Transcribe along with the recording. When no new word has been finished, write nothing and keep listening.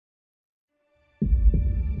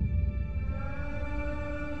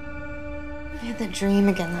I had that dream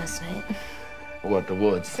again last night. What, the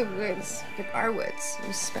woods? The woods. Like our woods. It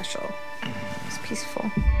was special. It was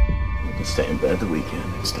peaceful. We can stay in bed the weekend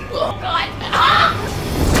instead. Oh, God! Ah!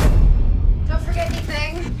 Don't forget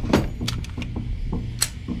anything.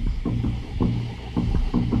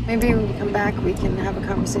 Maybe when we come back, we can have a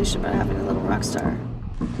conversation about having a little rock star.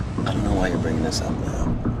 I don't know why you're bringing this up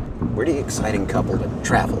now. We're the exciting couple that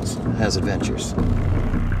travels, has adventures.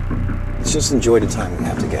 Let's just enjoy the time we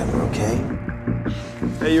have together, okay?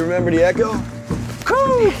 Hey, you remember the echo?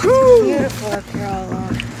 Cool, cool! Beautiful up here all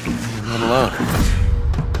alone. Not alone.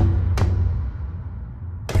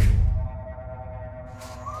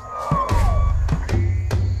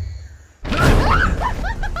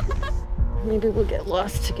 Maybe we'll get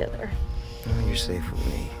lost together. Oh, you're safe with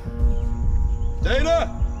me. Dana!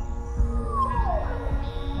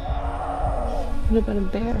 What about a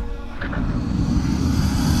bear?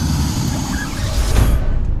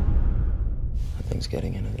 Nothing's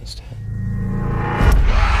getting into this tent.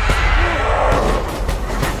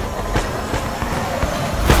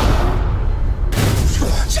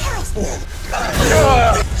 Charles!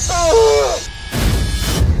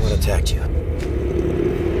 What attacked you?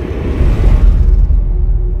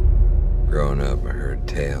 Growing up, I heard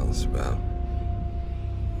tales about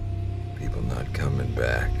people not coming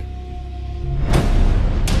back.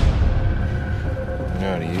 You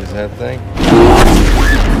know how to use that thing?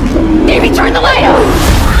 Maybe turn the light on!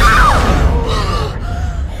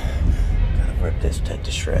 Gotta rip this tent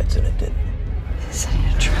to shreds, and it didn't. Is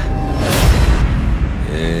that a trap?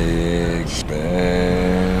 Big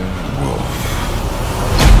bad wolf.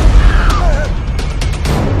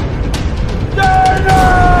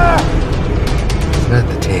 It's not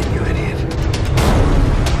the tent, you idiot.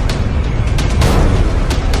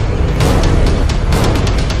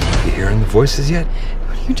 You hearing the voices yet?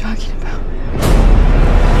 What are you talking about?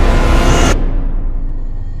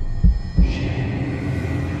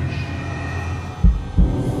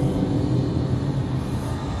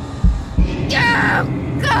 Oh,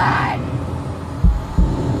 God!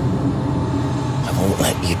 I won't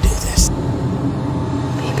let you do this.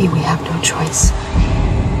 Maybe we have no choice.